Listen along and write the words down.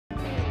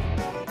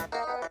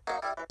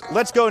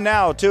let's go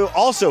now to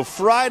also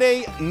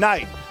Friday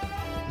night.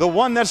 The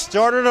one that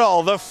started it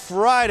all, the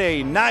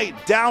Friday night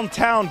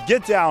downtown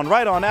Getdown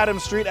right on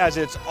Adams Street, as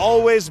it's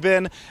always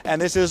been.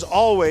 And this is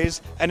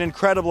always an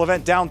incredible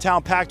event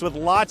downtown, packed with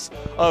lots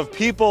of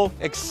people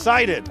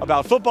excited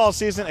about football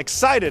season,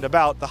 excited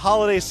about the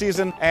holiday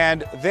season,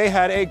 and they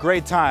had a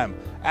great time.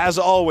 As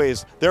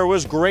always, there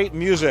was great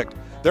music.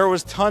 There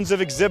was tons of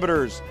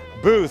exhibitors,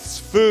 booths,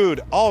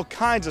 food, all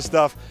kinds of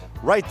stuff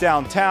right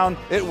downtown.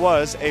 It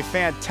was a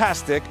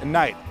fantastic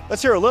night.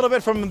 Let's hear a little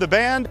bit from the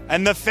band,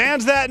 and the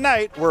fans that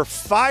night were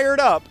fired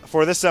up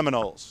for the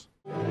Seminoles.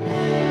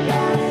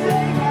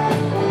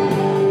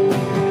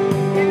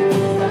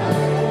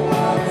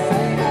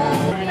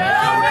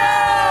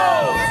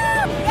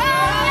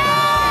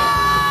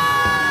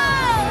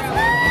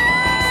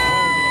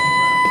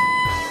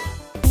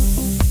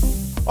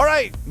 All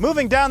right,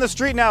 moving down the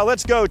street now,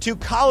 let's go to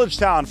College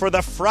Town for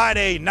the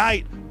Friday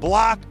night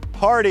block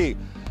party.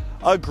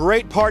 A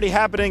great party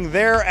happening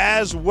there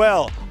as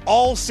well.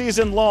 All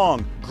season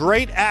long,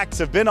 great acts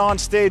have been on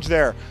stage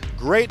there.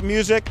 Great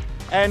music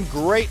and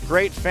great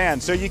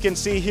fans. So you can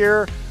see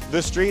here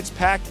the streets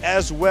packed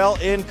as well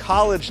in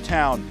College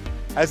Town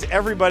as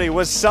everybody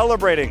was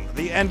celebrating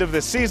the end of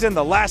the season,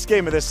 the last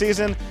game of the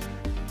season,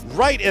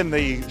 right in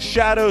the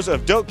shadows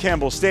of Doak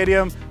Campbell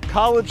Stadium.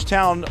 College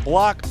Town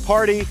block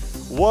party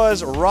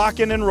was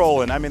rocking and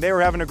rolling. I mean, they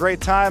were having a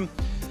great time.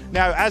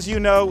 Now, as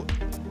you know,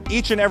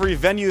 each and every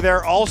venue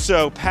there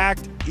also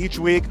packed each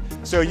week,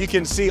 so you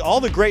can see all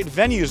the great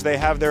venues they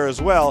have there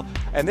as well.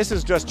 And this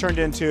has just turned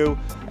into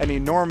an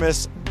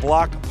enormous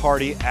block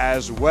party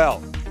as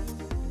well.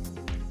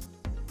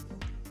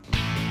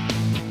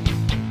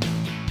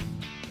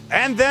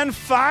 And then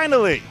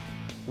finally,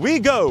 we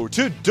go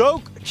to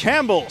Doak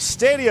Campbell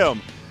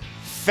Stadium.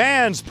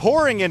 Fans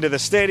pouring into the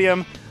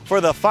stadium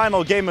for the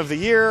final game of the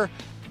year.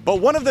 But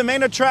one of the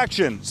main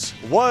attractions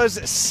was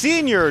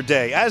Senior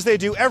Day, as they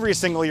do every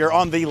single year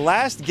on the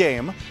last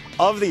game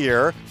of the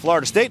year.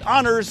 Florida State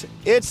honors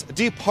its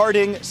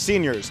departing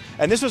seniors.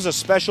 And this was a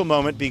special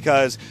moment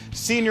because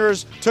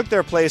seniors took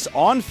their place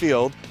on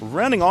field,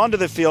 running onto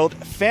the field.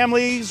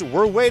 Families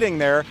were waiting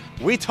there.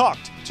 We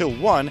talked to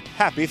one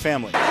happy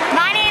family.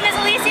 My name is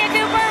Alicia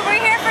Cooper. We're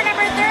here for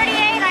number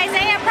 38,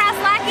 Isaiah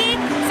Praslacki,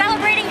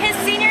 celebrating his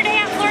Senior Day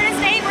at Florida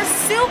State. We're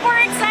super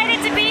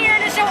excited to be here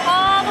to show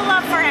all the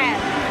love for him.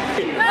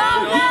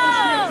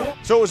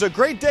 So it was a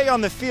great day on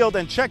the field,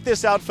 and check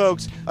this out,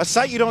 folks. A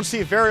sight you don't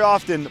see very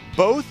often,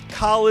 both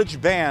college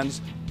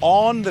bands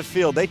on the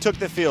field. They took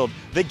the field,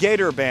 the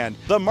Gator Band,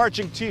 the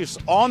Marching Chiefs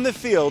on the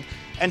field,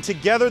 and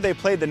together they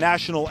played the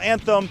national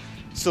anthem,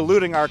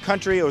 saluting our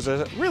country. It was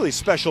a really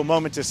special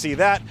moment to see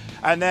that.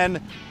 And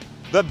then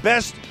the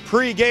best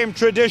pregame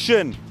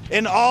tradition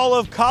in all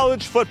of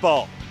college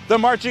football, the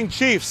Marching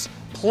Chiefs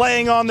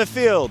playing on the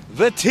field,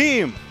 the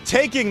team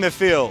taking the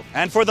field,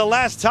 and for the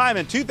last time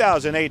in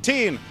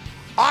 2018,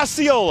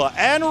 Osceola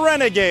and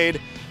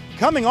Renegade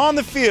coming on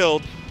the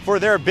field for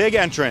their big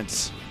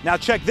entrance. Now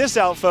check this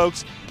out,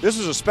 folks. This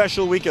was a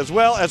special week as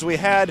well, as we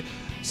had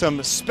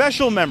some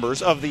special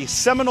members of the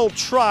Seminole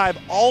tribe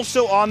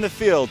also on the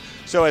field.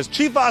 So as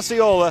Chief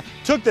Osceola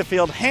took the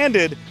field,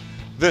 handed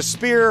the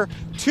spear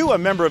to a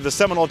member of the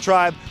Seminole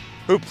tribe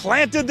who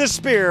planted the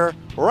spear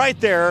right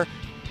there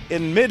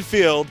in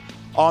midfield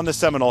on the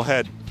Seminole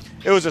head.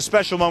 It was a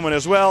special moment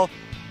as well.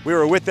 We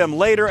were with them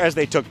later as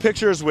they took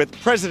pictures with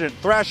President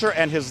Thrasher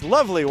and his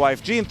lovely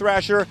wife, Jean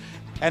Thrasher.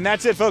 And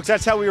that's it, folks.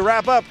 That's how we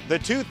wrap up the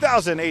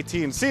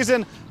 2018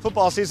 season.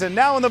 Football season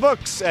now in the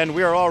books, and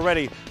we are all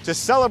ready to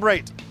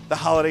celebrate the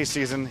holiday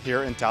season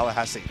here in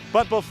Tallahassee.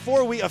 But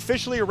before we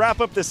officially wrap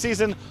up the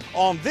season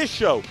on this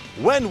show,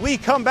 when we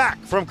come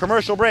back from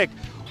commercial break,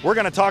 we're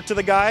going to talk to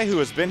the guy who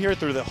has been here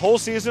through the whole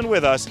season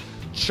with us.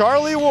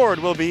 Charlie Ward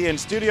will be in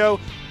studio.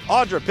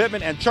 Audra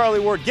Pittman and Charlie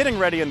Ward getting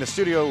ready in the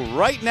studio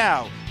right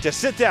now to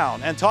sit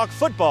down and talk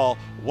football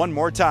one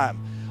more time.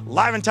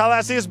 Live in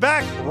Tallahassee is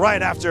back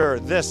right after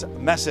this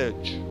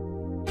message.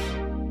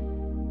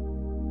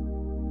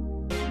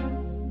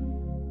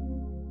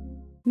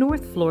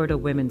 North Florida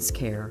Women's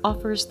Care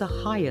offers the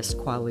highest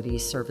quality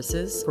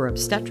services for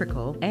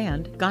obstetrical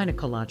and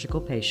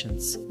gynecological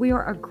patients. We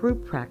are a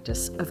group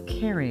practice of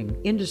caring,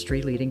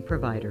 industry-leading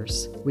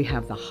providers. We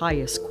have the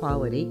highest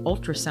quality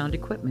ultrasound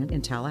equipment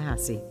in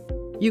Tallahassee.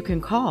 You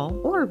can call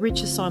or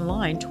reach us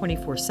online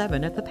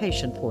 24/7 at the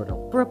patient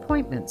portal for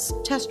appointments,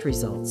 test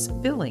results,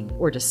 billing,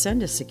 or to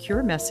send a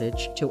secure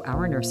message to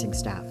our nursing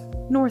staff.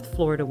 North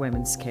Florida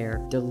Women's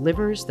Care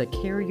delivers the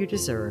care you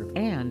deserve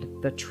and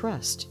the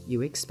trust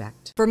you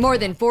expect. For more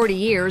than 40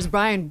 years,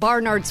 Brian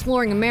Barnard's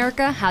Flooring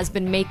America has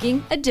been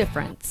making a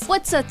difference.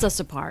 What sets us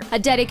apart? A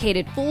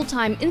dedicated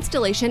full-time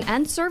installation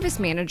and service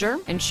manager,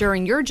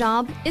 ensuring your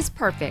job is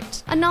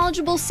perfect. A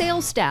knowledgeable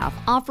sales staff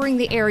offering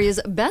the area's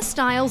best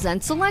styles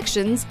and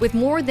selections with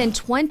more than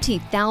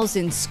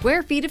 20,000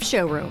 square feet of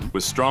showroom.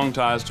 With strong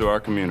ties to our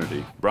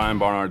community, Brian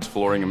Barnard's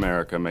Flooring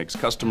America makes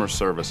customer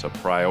service a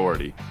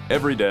priority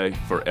every day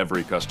for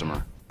every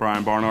customer.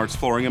 Brian Barnard's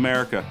Flooring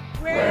America.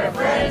 We're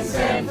friends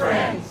and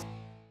friends.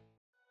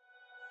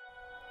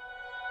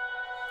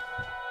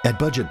 At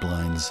Budget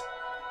Blinds,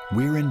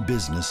 we're in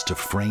business to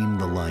frame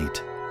the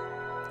light,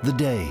 the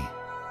day,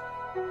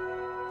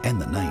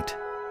 and the night.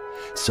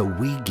 So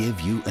we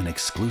give you an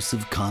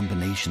exclusive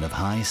combination of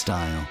high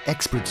style,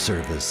 expert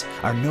service,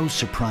 our no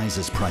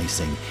surprises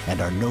pricing,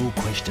 and our no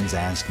questions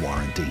asked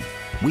warranty.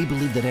 We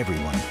believe that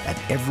everyone, at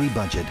every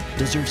budget,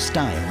 deserves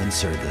style and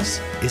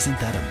service. Isn't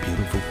that a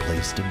beautiful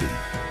place to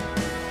be?